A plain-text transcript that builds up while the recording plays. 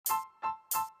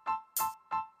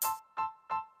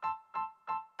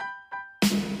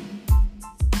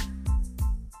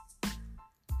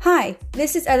Hi,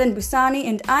 this is Ellen Busani,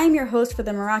 and I'm your host for the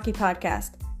Meraki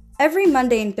podcast. Every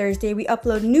Monday and Thursday, we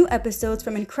upload new episodes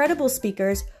from incredible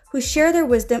speakers who share their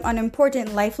wisdom on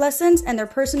important life lessons and their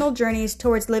personal journeys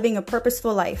towards living a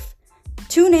purposeful life.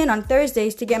 Tune in on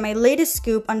Thursdays to get my latest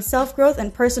scoop on self-growth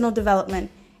and personal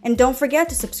development. And don't forget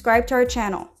to subscribe to our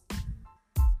channel.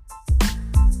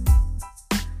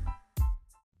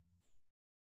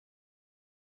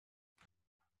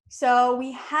 So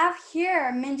we have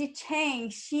here Minji Chang.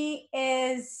 She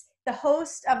is the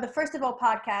host of the First of All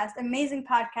podcast, amazing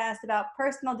podcast about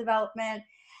personal development,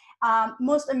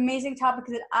 most amazing topics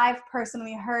that I've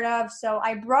personally heard of. So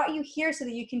I brought you here so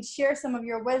that you can share some of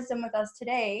your wisdom with us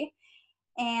today.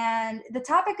 And the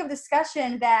topic of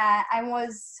discussion that I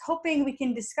was hoping we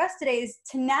can discuss today is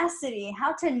tenacity,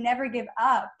 how to never give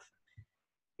up.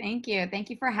 Thank you.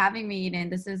 Thank you for having me,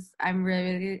 Eden. I'm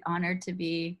really honored to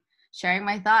be sharing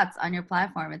my thoughts on your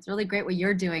platform. It's really great what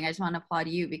you're doing. I just want to applaud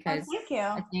you because thank you.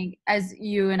 I think as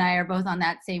you and I are both on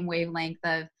that same wavelength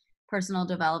of personal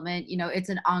development, it's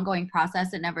an ongoing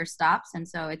process. It never stops. And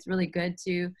so it's really good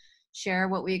to share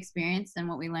what we experience and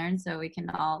what we learn so we can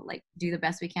all do the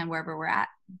best we can wherever we're at.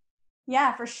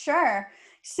 Yeah, for sure.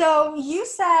 So you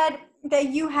said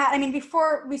that you had,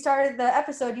 before we started the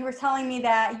episode, you were telling me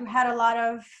that you had a lot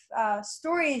of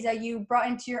stories that you brought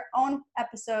into your own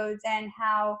episodes and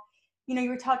how, you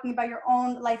were talking about your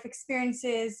own life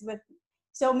experiences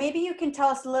so maybe you can tell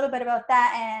us a little bit about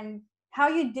that and how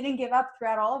you didn't give up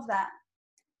throughout all of that.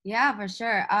 Yeah, for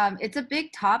sure. It's a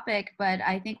big topic, but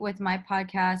I think with my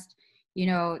podcast,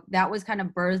 that was kind of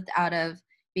birthed out of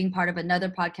being part of another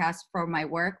podcast for my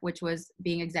work, which was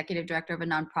being executive director of a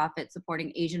nonprofit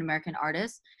supporting Asian American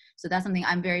artists. So that's something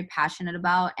I'm very passionate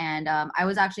about. And I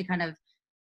was actually kind of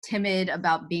timid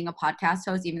about being a podcast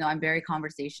host, even though I'm very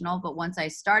conversational. But once I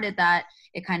started that,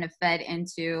 it kind of fed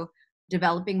into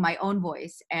developing my own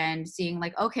voice and seeing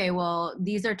okay, well,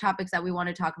 these are topics that we want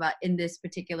to talk about in this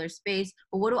particular space,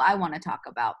 but what do I want to talk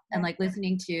about? And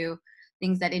listening to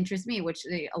things that interest me, which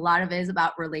a lot of it is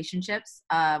about relationships,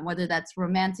 whether that's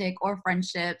romantic or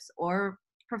friendships or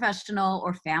professional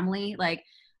or family,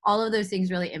 all of those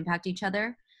things really impact each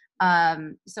other.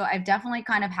 So I've definitely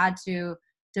kind of had to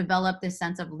develop this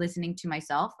sense of listening to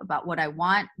myself about what I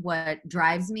want, what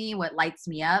drives me, what lights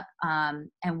me up,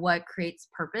 and what creates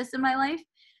purpose in my life,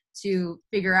 to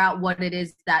figure out what it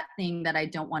is, that thing that I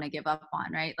don't want to give up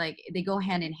on, right? They go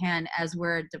hand in hand as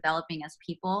we're developing as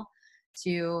people,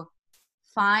 to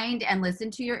find and listen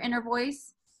to your inner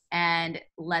voice and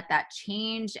let that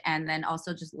change, and then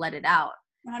also just let it out.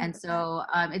 100%. And so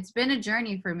it's been a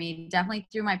journey for me, definitely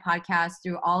through my podcast,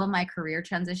 through all of my career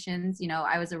transitions.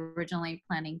 I was originally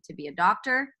planning to be a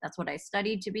doctor. That's what I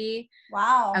studied to be.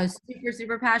 Wow. I was super,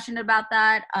 super passionate about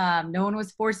that. No one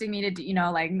was forcing me to do,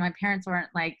 my parents weren't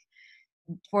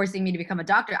forcing me to become a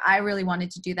doctor. I really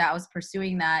wanted to do that. I was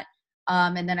pursuing that.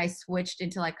 And then I switched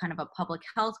into kind of a public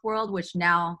health world, which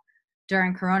now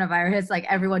during coronavirus,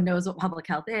 everyone knows what public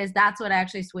health is. That's what I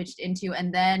actually switched into.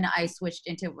 And then I switched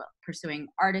into pursuing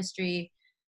artistry.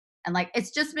 And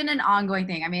it's just been an ongoing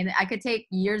thing. I could take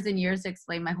years and years to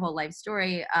explain my whole life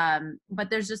story. But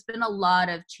there's just been a lot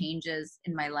of changes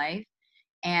in my life.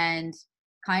 And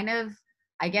kind of,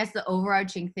 I guess the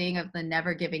overarching thing of the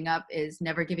never giving up is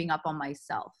never giving up on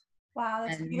myself. Wow,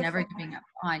 that's and beautiful. Never giving up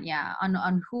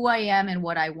on who I am and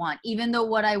what I want, even though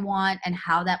what I want and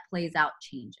how that plays out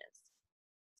changes.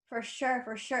 For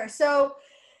sure. So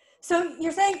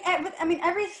you're saying,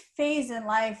 every phase in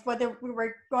life, whether we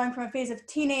were going from a phase of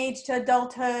teenage to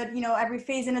adulthood, every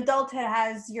phase in adulthood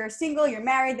has you're single, you're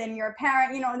married, then you're a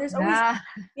parent, there's always,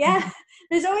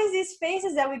 there's always these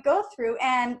phases that we go through.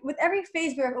 And with every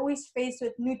phase, we're always faced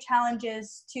with new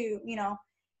challenges to,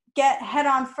 get head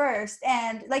on first.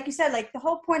 And like you said, the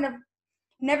whole point of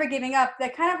never giving up,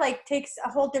 that kind of takes a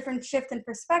whole different shift in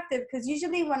perspective. Because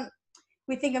usually when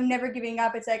we think of never giving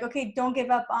up, it's okay, don't give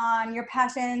up on your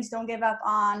passions, don't give up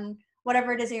on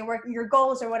whatever it is that you're working, your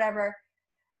goals or whatever.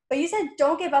 But you said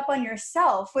don't give up on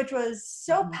yourself, which was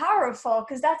so powerful,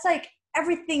 because that's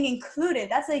everything included.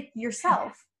 That's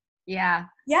yourself. Yeah,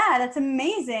 that's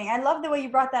amazing. I love the way you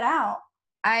brought that out.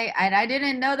 I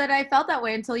didn't know that I felt that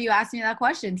way until you asked me that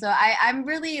question. So I'm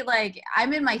really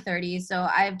I'm in my 30s, so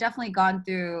I've definitely gone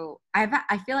through,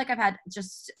 I feel like I've had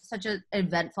just such an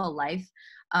eventful life.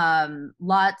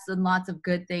 Lots and lots of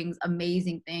good things,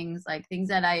 amazing things, things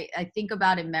that I think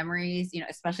about in memories,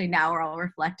 especially now we're all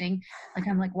reflecting.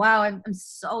 I'm wow, I'm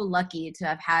so lucky to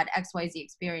have had XYZ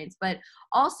experience. But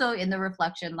also in the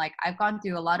reflection, I've gone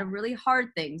through a lot of really hard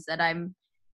things that I'm,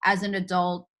 as an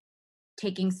adult,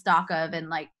 taking stock of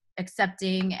and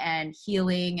accepting and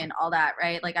healing and all that,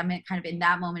 right? I'm kind of in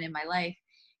that moment in my life.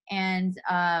 And,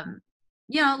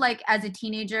 you know, like as a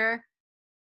teenager,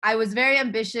 I was very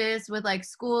ambitious with like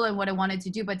school and what I wanted to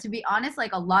do. But to be honest,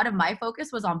 like a lot of my focus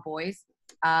was on boys,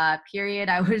 period.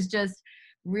 I was just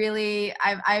really,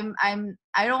 I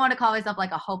don't want to call myself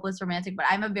like a hopeless romantic, but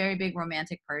I'm a very big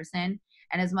romantic person.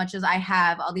 And as much as I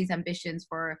have all these ambitions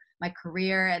for my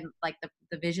career and like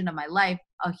the vision of my life,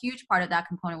 a huge part of that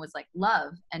component was like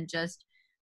love and just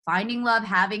finding love,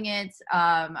 having it.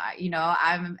 You know,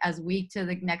 I'm as weak to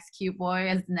the next cute boy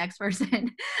as the next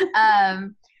person.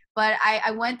 But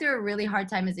I went through a really hard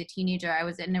time as a teenager. I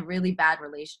was in a really bad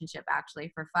relationship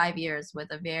actually for 5 years with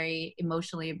a very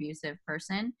emotionally abusive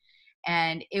person.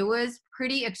 And it was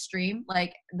pretty extreme.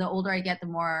 Like the older I get, the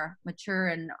more mature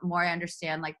and more I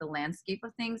understand like the landscape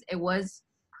of things. It was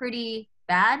pretty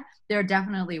bad. There are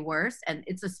definitely worse, and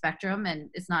it's a spectrum and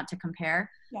it's not to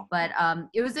compare. Yeah. But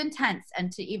it was intense.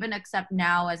 And to even accept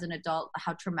now as an adult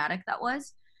how traumatic that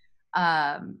was,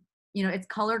 you know, it's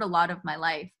colored a lot of my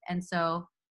life. And so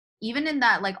even in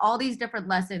that, like all these different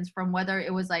lessons from whether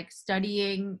it was like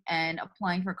studying and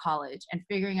applying for college and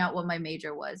figuring out what my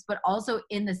major was, but also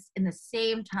in the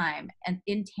same time and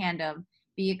in tandem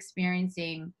be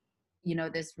experiencing, you know,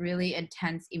 this really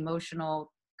intense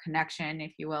emotional connection,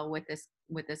 if you will, with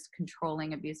this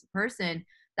controlling abusive person.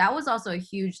 That was also a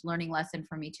huge learning lesson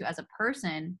for me too, as a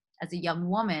person, as a young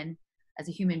woman, as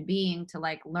a human being, to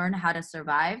like learn how to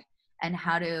survive and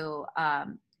how to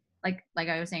like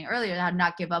I was saying earlier, how to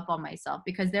not give up on myself,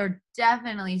 because there are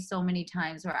definitely so many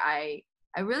times where I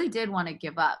really did want to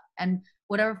give up, and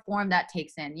whatever form that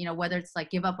takes in, you know, whether it's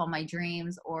like give up on my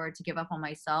dreams or to give up on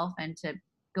myself and to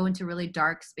go into really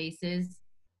dark spaces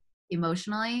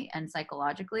emotionally and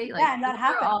psychologically, like Yeah, and those that are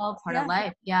happens. all part of Yeah.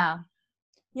 life. Yeah.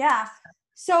 Yeah.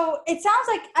 So it sounds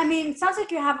like, I mean, it sounds like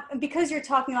you have, because you're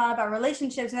talking a lot about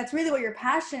relationships and that's really what you're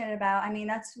passionate about. I mean,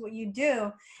 that's what you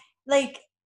do. Like,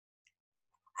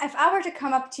 if I were to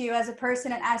come up to you as a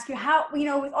person and ask you how, you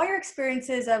know, with all your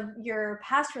experiences of your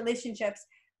past relationships,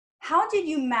 how did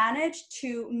you manage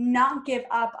to not give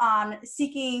up on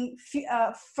seeking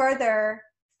further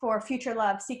for future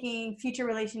love, seeking future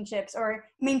relationships, or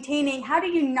maintaining? How do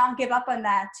you not give up on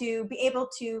that to be able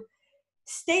to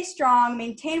stay strong,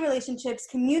 maintain relationships,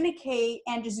 communicate,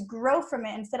 and just grow from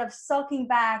it instead of sulking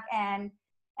back and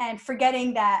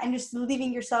forgetting that and just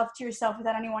leaving yourself to yourself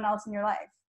without anyone else in your life?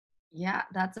 Yeah,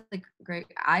 that's a great,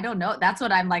 I don't know. That's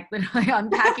what I'm like literally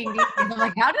unpacking these things. I'm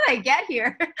like, how did I get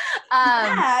here?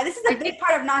 Yeah, this is I a think big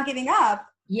part of not giving up.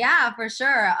 Yeah, for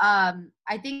sure.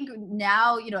 I think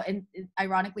now, you know, and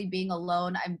ironically being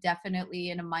alone, I'm definitely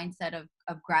in a mindset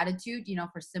of gratitude, you know,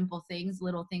 for simple things.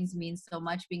 Little things mean so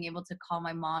much. Being able to call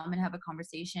my mom and have a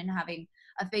conversation, having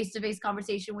a face-to-face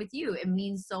conversation with you, it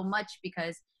means so much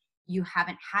because you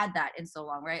haven't had that in so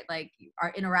long, right? Like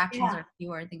our interactions Yeah. are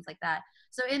fewer and things like that.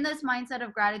 So in this mindset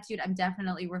of gratitude, I'm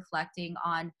definitely reflecting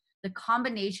on the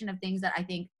combination of things that I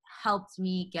think helped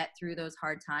me get through those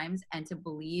hard times and to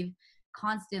believe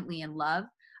constantly in love,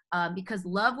 because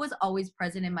love was always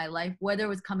present in my life, whether it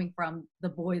was coming from the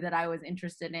boy that I was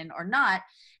interested in or not.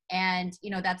 And,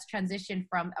 you know, that's transitioned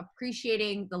from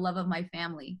appreciating the love of my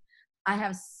family. I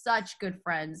have such good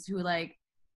friends who, like,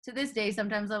 to this day,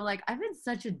 sometimes I'm like, I've been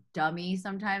such a dummy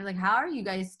sometimes. Like, how are you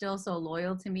guys still so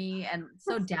loyal to me and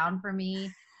so down for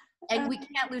me? And we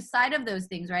can't lose sight of those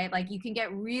things, right? Like you can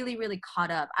get really, really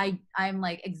caught up. I'm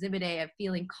like exhibit A of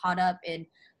feeling caught up in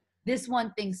this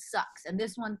one thing sucks and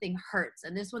this one thing hurts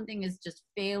and this one thing is just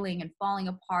failing and falling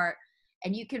apart,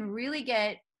 and you can really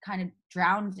get kind of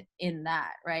drowned in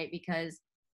that, right? Because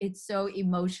it's so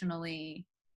emotionally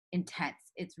intense.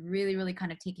 It's really, really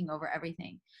kind of taking over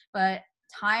everything. But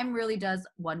time really does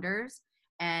wonders,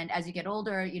 and as you get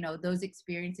older, you know, those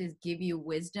experiences give you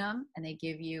wisdom and they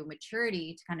give you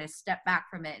maturity to kind of step back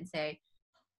from it and say,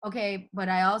 okay, but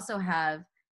I also have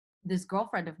this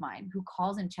girlfriend of mine who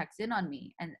calls and checks in on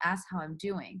me and asks how I'm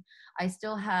doing. I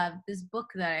still have this book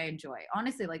that I enjoy.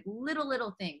 Honestly, like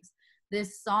little things.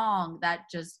 This song that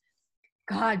just,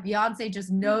 God, Beyonce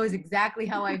just knows exactly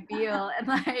how I feel. And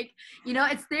like, you know,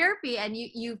 it's therapy, and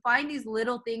you find these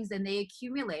little things and they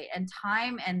accumulate, and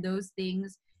time and those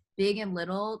things, big and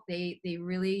little, they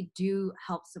really do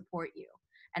help support you.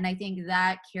 And I think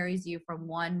that carries you from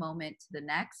one moment to the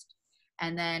next.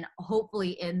 And then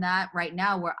hopefully in that right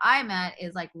now where I'm at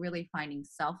is like really finding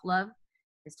self-love,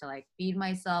 is to like feed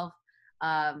myself,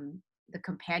 the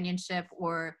companionship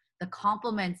or the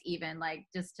compliments, even like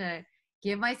just to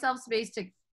give myself space to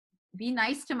be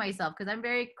nice to myself because I'm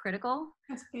very critical.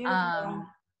 That's beautiful. Um,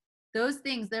 those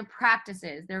things, they're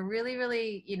practices. They're really,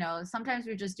 really, you know, sometimes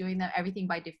we're just doing that everything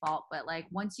by default. But like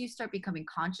once you start becoming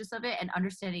conscious of it and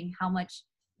understanding how much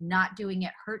not doing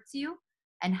it hurts you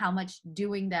and how much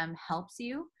doing them helps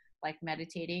you, like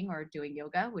meditating or doing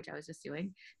yoga, which I was just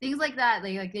doing, things like that.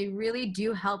 They really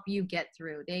do help you get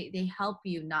through. They help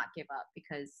you not give up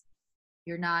because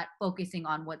you're not focusing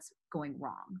on what's going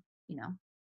wrong, you know?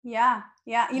 Yeah,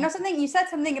 yeah. You Yeah. know something, you said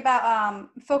something about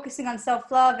focusing on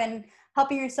self-love and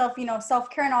helping yourself,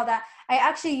 self-care and all that. I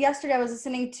actually yesterday I was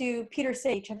listening to Peter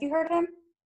Sage. Have you heard of him?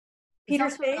 It Peter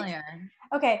sounds Sage? familiar.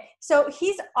 Okay, so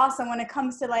he's awesome when it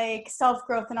comes to like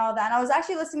self-growth and all that. And I was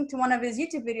actually listening to one of his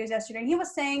YouTube videos yesterday, and he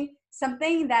was saying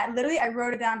something that literally I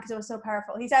wrote it down because it was so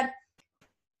powerful. He said,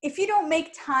 if you don't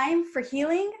make time for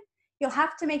healing, you'll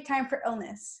have to make time for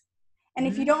illness. And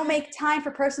if you Mm, don't make time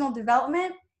for personal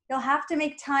development, you'll have to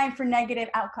make time for negative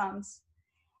outcomes.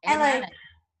 And amen. like,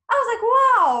 I was like,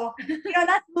 wow,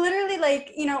 that's literally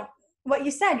like, what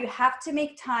you said. You have to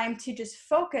make time to just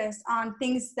focus on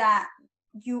things that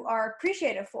you are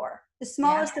appreciative for, the Yeah.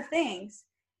 smallest of things.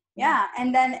 Yeah.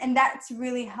 Yeah. And that's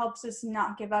really helps us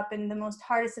not give up in the most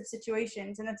hardest of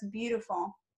situations. And that's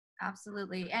beautiful.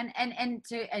 Absolutely.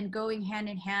 And going hand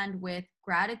in hand with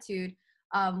gratitude,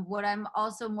 what I'm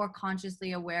also more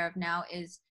consciously aware of now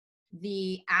is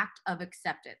the act of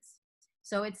acceptance.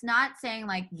 So it's not saying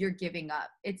like you're giving up.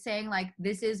 It's saying like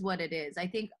this is what it is. I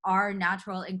think our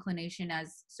natural inclination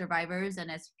as survivors and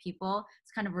as people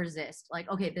is kind of resist. Like,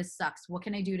 okay, this sucks. What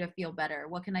can I do to feel better?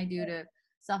 What can I do to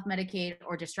self-medicate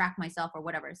or distract myself or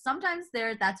whatever? Sometimes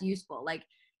that's useful. Like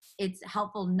it's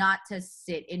helpful not to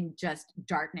sit in just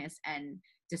darkness and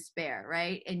despair,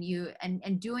 right?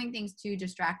 And doing things to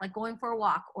distract, like going for a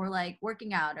walk or like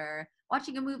working out or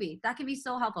watching a movie, that can be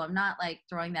so helpful. I'm not like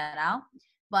throwing that out,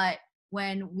 but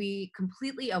when we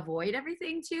completely avoid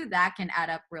everything too, that can add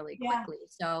up really Yeah. quickly.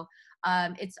 So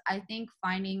it's, I think,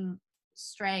 finding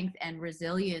strength and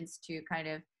resilience to kind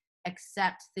of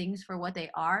accept things for what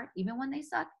they are, even when they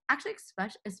suck, actually,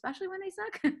 especially when they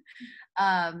suck.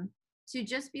 To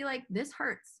just be like, this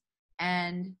hurts.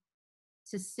 And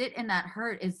to sit in that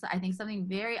hurt is, I think, something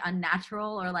very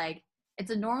unnatural, or like,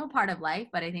 it's a normal part of life,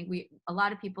 but I think a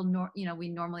lot of people, we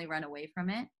normally run away from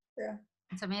it. Yeah.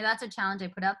 And so maybe that's a challenge I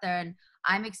put out there. And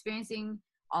I'm experiencing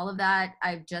all of that.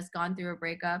 I've just gone through a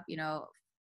breakup,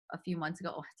 a few months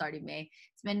ago. Oh, it's already May.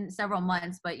 It's been several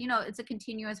months, but it's a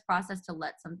continuous process to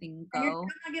let something And you're go.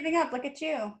 still not giving up. Look at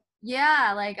you.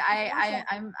 Yeah, like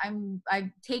Awesome.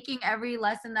 I'm taking every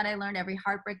lesson that I learned, every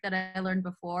heartbreak that I learned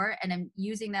before, and I'm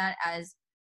using that as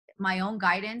my own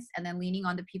guidance, and then leaning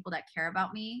on the people that care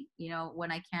about me, when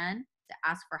I can, to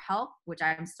ask for help, which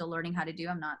I'm still learning how to do.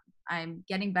 I'm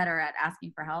getting better at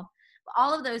asking for help. But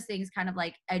all of those things kind of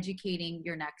like educating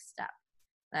your next step,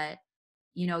 that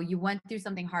you went through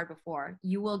something hard before,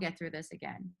 you will get through this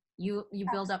again. You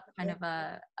build up kind of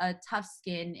a tough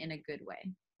skin in a good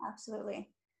way. Absolutely.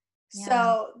 Yeah.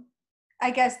 So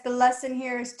I guess the lesson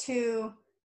here is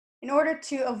in order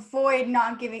to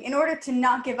not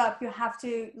give up, you have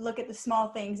to look at the small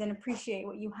things and appreciate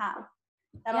what you have.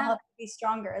 That'll Yeah. help you be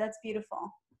stronger. That's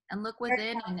beautiful. And look Very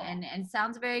within, and, powerful. and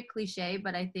sounds very cliche,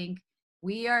 but I think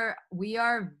we are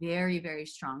very, very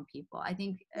strong people. I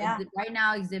think Yeah. right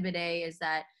now exhibit A is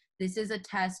that this is a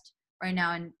test right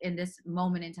now, in this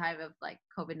moment in time of like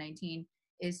COVID-19,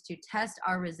 is to test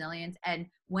our resilience. And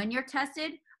when you're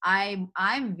tested, I'm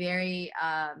very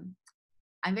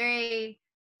I'm very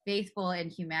faithful in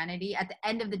humanity. At the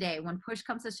end of the day, when push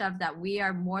comes to shove, that we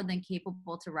are more than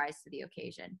capable to rise to the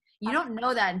occasion. You don't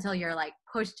know that until you're like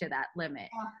pushed to that limit.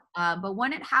 But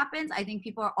when it happens, I think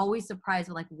people are always surprised.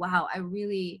 They're like, wow, I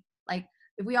really like,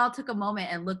 if we all took a moment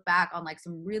and look back on like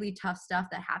some really tough stuff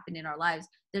that happened in our lives,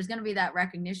 there's going to be that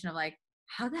recognition of like,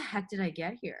 how the heck did I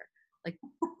get here? Like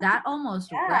that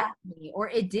almost Yeah. wrecked me, or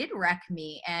it did wreck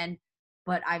me.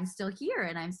 But I'm still here,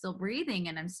 and I'm still breathing,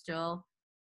 and I'm still,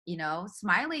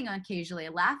 smiling occasionally,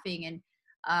 laughing.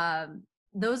 And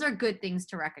those are good things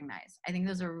to recognize. I think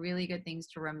those are really good things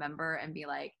to remember and be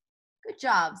like, good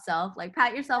job, self. Like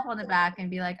pat yourself on the back and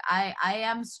be like, I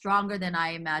am stronger than I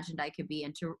imagined I could be,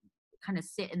 and to kind of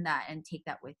sit in that and take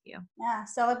that with you. Yeah.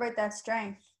 Celebrate that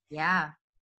strength. Yeah.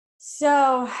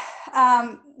 So,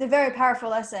 the very powerful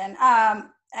lesson.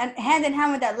 And hand in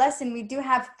hand with that lesson, we do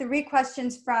have 3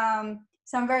 questions from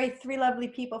three lovely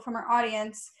people from our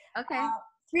audience. Okay.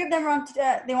 3 of them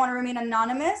they want to remain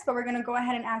anonymous, but we're going to go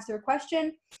ahead and answer a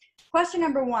question. Question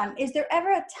number 1: is there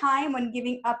ever a time when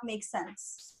giving up makes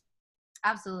sense?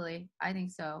 Absolutely. I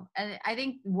think so. And I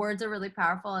think words are really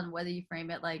powerful, and whether you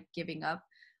frame it like giving up.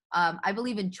 I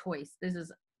believe in choice. This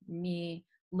is me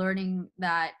learning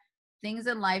that things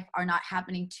in life are not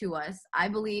happening to us. I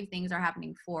believe things are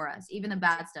happening for us, even the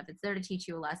bad stuff. It's there to teach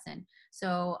you a lesson.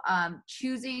 So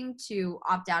choosing to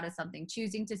opt out of something,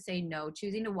 choosing to say no,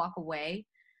 choosing to walk away,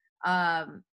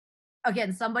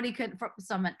 Again,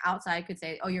 someone outside could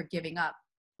say, oh, you're giving up.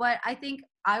 But I think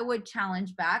I would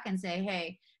challenge back and say,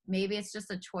 hey, maybe it's just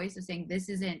a choice of saying, this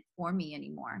isn't for me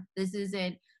anymore. This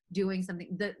isn't doing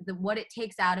something. What it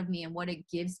takes out of me and what it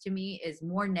gives to me is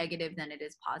more negative than it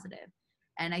is positive.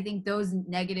 And I think those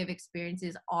negative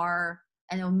experiences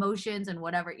and emotions and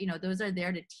whatever, those are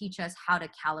there to teach us how to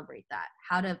calibrate that,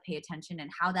 how to pay attention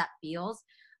and how that feels.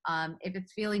 If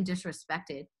it's feeling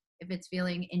disrespected, if it's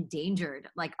feeling endangered,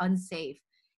 like unsafe,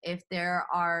 if there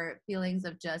are feelings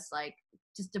of just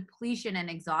depletion and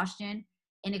exhaustion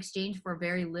in exchange for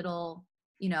very little,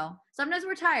 sometimes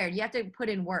we're tired, you have to put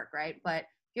in work, right? But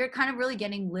you're kind of really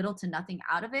getting little to nothing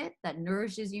out of it that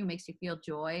nourishes you, makes you feel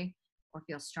joy or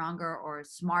feel stronger or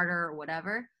smarter or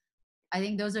whatever. I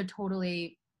think those are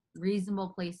totally reasonable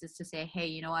places to say, hey,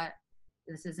 you know what?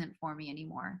 This isn't for me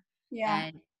anymore. Yeah.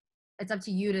 And it's up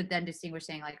to you to then distinguish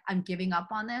saying like, I'm giving up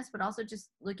on this, but also just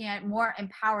looking at a more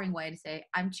empowering way to say,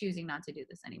 I'm choosing not to do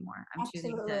this anymore. I'm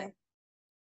choosing to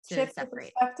Shift the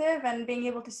separate. perspective and being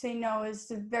able to say no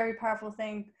is a very powerful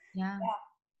thing. Yeah.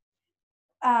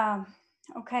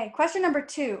 Okay. Question number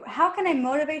 2. How can I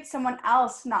motivate someone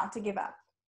else not to give up?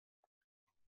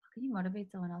 How can you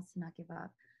motivate someone else to not give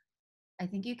up? I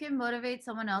think you can motivate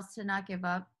someone else to not give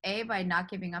up, by not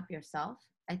giving up yourself.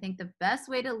 I think the best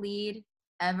way to lead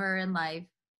ever in life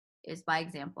is by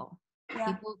example.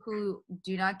 Yeah. People who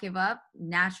do not give up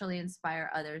naturally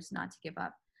inspire others not to give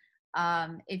up.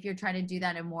 If you're trying to do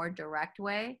that in a more direct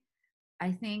way,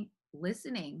 I think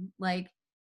listening, like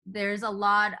there's a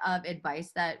lot of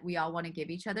advice that we all want to give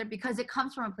each other because it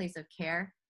comes from a place of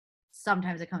care.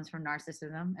 Sometimes it comes from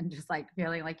narcissism and just like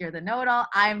feeling like you're the know-it-all.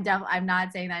 I'm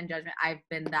not saying that in judgment. I've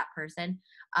been that person.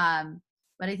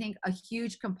 But I think a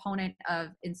huge component of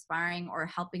inspiring or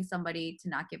helping somebody to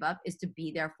not give up is to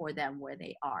be there for them where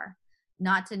they are,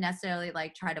 not to necessarily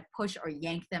like try to push or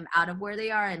yank them out of where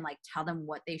they are and like tell them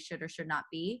what they should or should not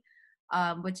be,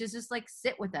 which is just like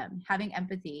sit with them, having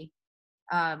empathy,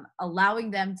 allowing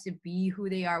them to be who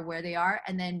they are, where they are,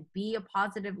 and then be a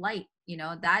positive light.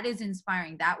 That is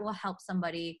inspiring. That will help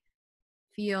somebody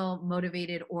feel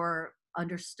motivated or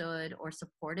understood or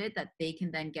supported, that they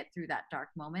can then get through that dark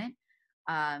moment.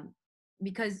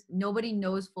 Because nobody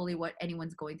knows fully what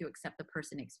anyone's going through except the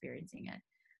person experiencing it.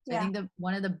 So I think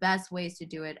one of the best ways to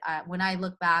do it, when I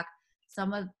look back,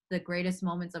 some of the greatest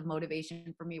moments of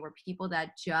motivation for me were people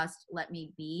that just let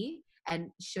me be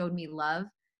and showed me love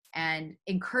and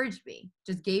encouraged me,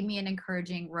 just gave me an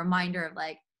encouraging reminder of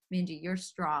like, Minji, you're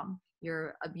strong.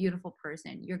 You're a beautiful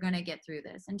person. You're going to get through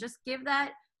this. And just give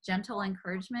that gentle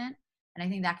encouragement. And I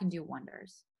think that can do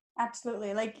wonders.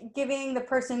 Absolutely. Like giving the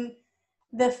person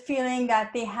the feeling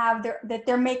that that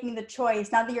they're making the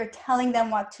choice, not that you're telling them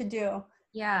what to do.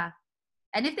 Yeah.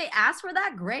 And if they ask for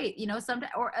that, great.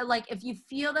 Sometimes, or like if you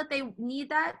feel that they need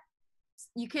that,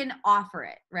 you can offer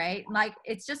it, right? Like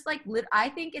it's just like, I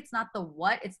think it's not the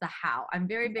what, it's the how. I'm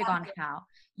very big on how.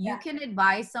 You can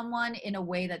advise someone in a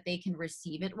way that they can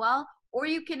receive it well, or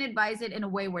you can advise it in a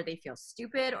way where they feel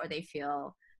stupid or they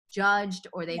feel judged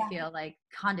or they feel like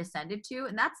condescended to,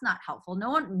 and that's not helpful.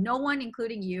 No one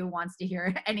including you wants to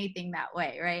hear anything that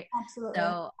way, right? Absolutely.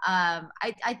 So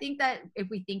I think that if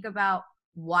we think about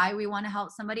why we want to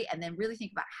help somebody and then really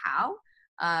think about how,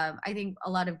 I think a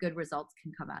lot of good results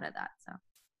can come out of that. So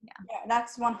yeah,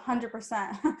 that's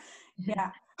 100%.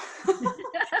 Yeah.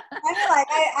 I feel like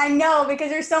I know, because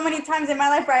there's so many times in my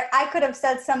life where I could have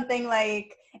said something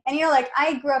like, and like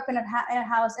I grew up in a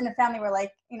house, in a family where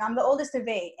like, I'm the oldest of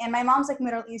 8 and my mom's like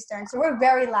Middle Eastern. So we're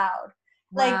very loud.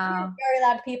 Like we're very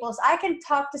loud people. So I can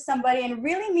talk to somebody and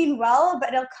really mean well,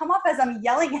 but it'll come off as I'm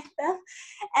yelling at them.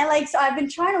 And like, so I've been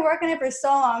trying to work on it for so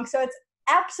long. So it's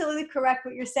absolutely correct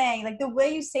what you're saying. Like the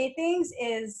way you say things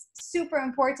is super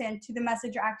important to the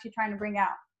message you're actually trying to bring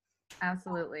out.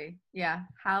 Absolutely. Yeah.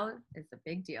 How is a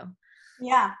big deal.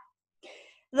 Yeah.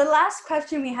 The last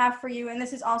question we have for you, and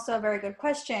this is also a very good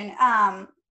question. I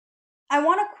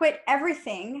want to quit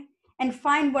everything and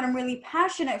find what I'm really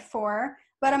passionate for,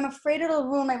 but I'm afraid it'll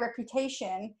ruin my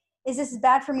reputation. Is this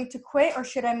bad for me to quit, or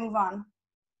should I move on?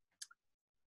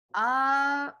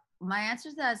 My answer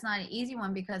to that is not an easy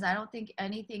one, because I don't think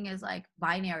anything is like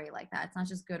binary like that. It's not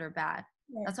just good or bad.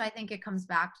 Yeah. That's why I think it comes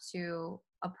back to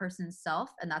a person's self.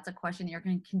 And that's a question you're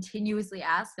going to continuously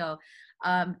ask. So,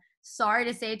 sorry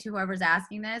to say to whoever's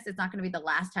asking this, it's not going to be the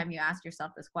last time you ask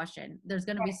yourself this question. There's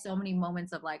going to be so many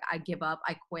moments of like, I give up,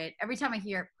 I quit. Every time I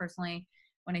hear it personally,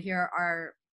 when I hear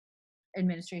our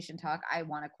administration talk, I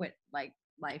want to quit like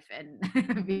life and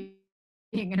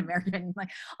being an American, like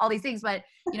all these things. But,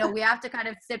 we have to kind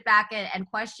of sit back and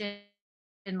question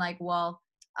and like, well,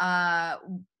 kind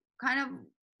of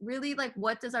really like,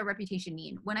 what does our reputation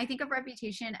mean? When I think of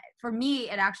reputation, for me,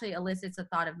 it actually elicits a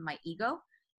thought of my ego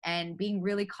and being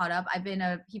really caught up. I've been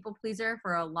a people pleaser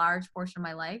for a large portion of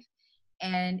my life.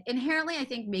 And inherently, I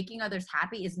think making others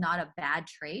happy is not a bad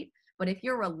trait. But if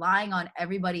you're relying on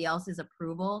everybody else's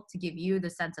approval to give you the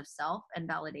sense of self and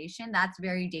validation, that's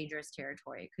very dangerous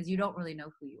territory because you don't really know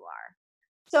who you are.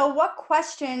 So what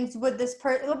questions would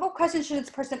what questions should this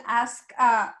person ask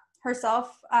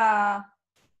herself,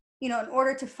 in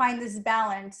order to find this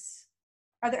balance?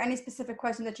 Are there any specific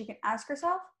questions that you can ask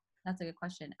herself? That's a good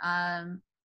question.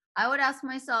 I would ask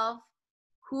myself,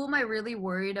 who am I really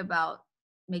worried about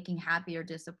making happy or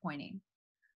disappointing?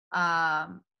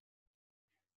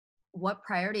 What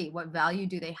priority, what value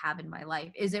do they have in my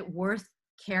life? Is it worth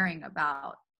caring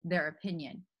about their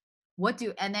opinion?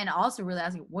 And then also really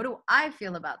asking, what do I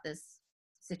feel about this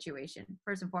situation?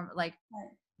 First and foremost, like,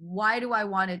 why do I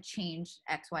want to change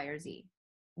X, Y, or Z?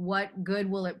 What good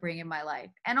will it bring in my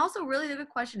life? And also really the good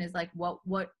question is like,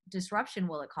 what disruption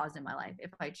will it cause in my life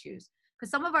if I choose? Because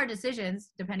some of our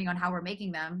decisions, depending on how we're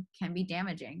making them, can be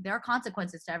damaging. There are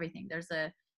consequences to everything.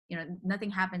 Nothing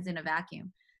happens in a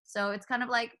vacuum. So it's kind of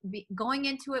like going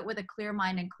into it with a clear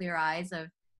mind and clear eyes of,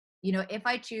 if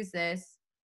I choose this,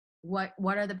 what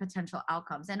are the potential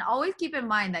outcomes? And always keep in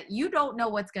mind that you don't know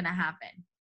what's going to happen.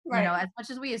 Right. As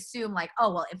much as we assume like,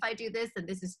 oh, well, if I do this, then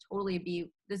this is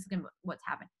what's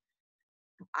happened.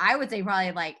 I would say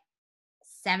probably like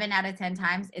 7 out of 10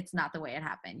 times, it's not the way it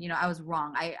happened. I was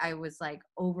wrong. I was like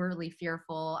overly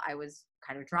fearful. I was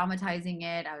kind of dramatizing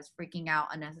it. I was freaking out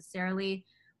unnecessarily.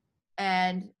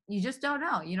 And you just don't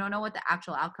know. You don't know what the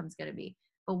actual outcome is going to be.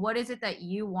 But what is it that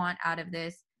you want out of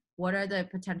this? What are the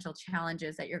potential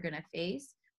challenges that you're going to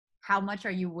face? How much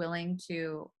are you willing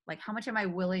to, how much am I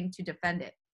willing to defend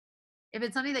it? If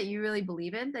it's something that you really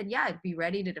believe in, then yeah, be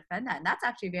ready to defend that. And that's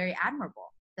actually very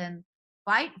admirable. Then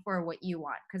fight for what you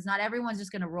want. Because not everyone's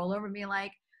just going to roll over and be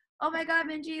like, oh my God,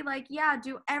 Minji, yeah,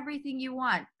 do everything you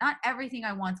want. Not everything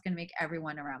I want is going to make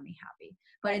everyone around me happy.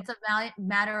 But it's a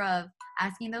matter of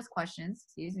asking those questions,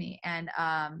 and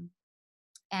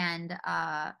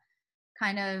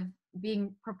kind of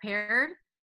being prepared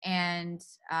and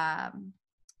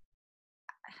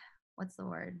what's the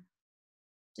word?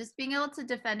 Just being able to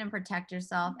defend and protect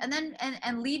yourself, and then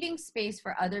and leaving space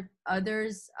for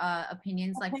others'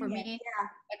 opinions. Like for me,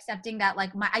 accepting that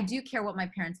I do care what my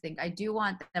parents think. I do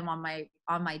want them on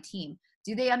my team.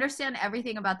 Do they understand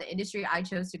everything about the industry I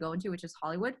chose to go into, which is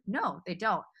Hollywood? No, they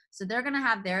don't. So they're going to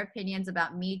have their opinions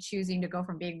about me choosing to go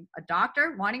from being a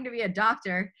doctor, wanting to be a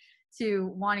doctor,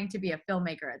 to wanting to be a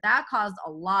filmmaker. That caused a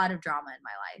lot of drama in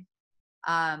my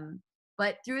life.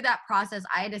 But through that process,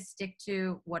 I had to stick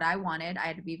to what I wanted. I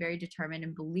had to be very determined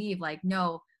and believe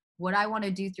no, what I want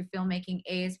to do through filmmaking,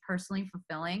 is personally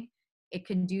fulfilling. It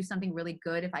can do something really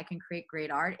good if I can create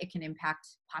great art. It can impact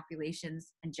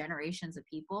populations and generations of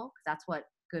people, because that's what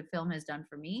good film has done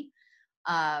for me.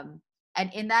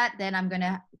 And in that, then I'm going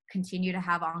to continue to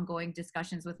have ongoing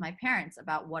discussions with my parents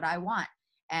about what I want.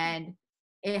 And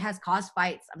it has caused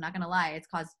fights. I'm not going to lie. It's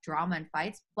caused drama and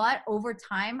fights. But over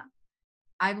time,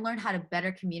 I've learned how to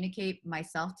better communicate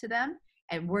myself to them.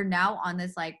 And we're now on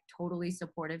this totally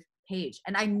supportive page.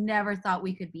 And I never thought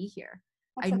we could be here.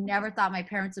 I never thought my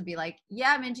parents would be like,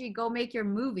 yeah, Minji, go make your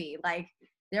movie.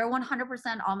 They're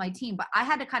 100% on my team. But I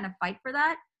had to kind of fight for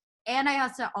that. And I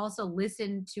had to also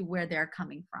listen to where they're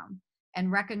coming from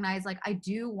and recognize I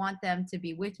do want them to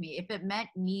be with me. If it meant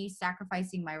me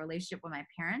sacrificing my relationship with my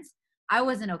parents, I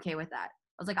wasn't okay with that.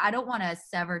 I was like, I don't want to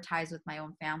sever ties with my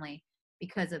own family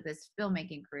because of this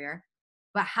filmmaking career,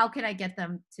 but how can I get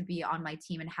them to be on my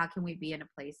team, and how can we be in a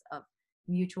place of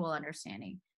mutual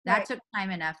understanding? That took time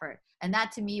and effort. And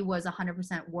that to me was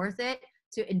 100% worth it,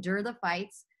 to endure the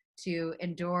fights, to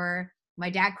endure my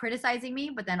dad criticizing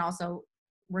me, but then also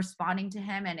responding to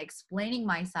him and explaining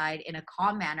my side in a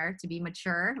calm manner, to be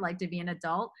mature, to be an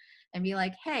adult, and be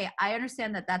like, hey, I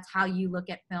understand that that's how you look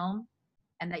at film,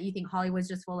 and that you think Hollywood's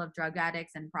just full of drug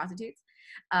addicts and prostitutes.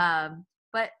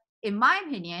 But in my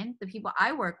opinion, the people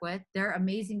I work with, they're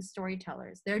amazing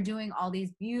storytellers. They're doing all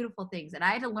these beautiful things. And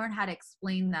I had to learn how to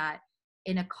explain that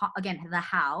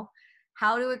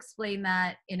how to explain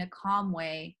that in a calm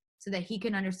way so that he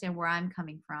can understand where I'm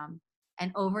coming from.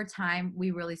 And over time,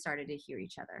 we really started to hear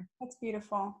each other. That's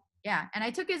beautiful. Yeah. And I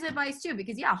took his advice too,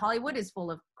 because Hollywood is full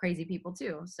of crazy people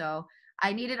too. So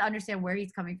I needed to understand where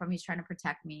he's coming from. He's trying to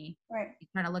protect me. Right. He's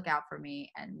trying to look out for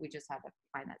me. And we just had to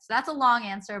find that. So that's a long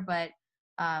answer, but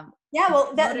the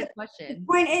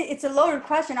point is, it's a loaded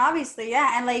question, obviously.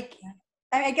 Yeah. And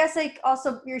I guess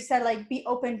also you said be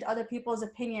open to other people's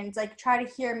opinions, try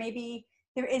to hear maybe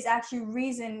there is actually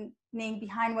reason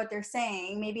behind what they're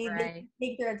saying. Maybe Right. they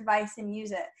take their advice and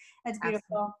use it. That's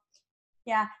beautiful. Absolutely.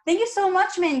 Yeah. Thank you so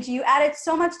much, Minji. You added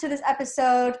so much to this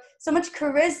episode, so much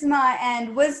charisma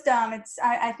and wisdom.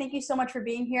 I thank you so much for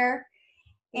being here.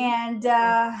 And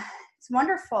it's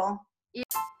wonderful.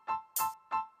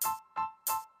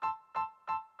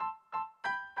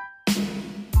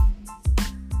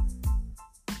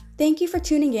 Thank you for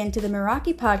tuning in to the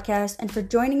Meraki podcast and for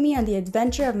joining me on the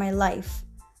adventure of my life.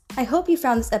 I hope you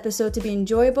found this episode to be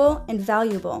enjoyable and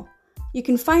valuable. You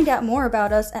can find out more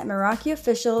about us at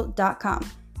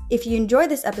MerakiOfficial.com. If you enjoy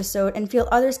this episode and feel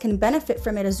others can benefit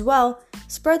from it as well,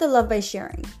 spread the love by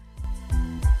sharing.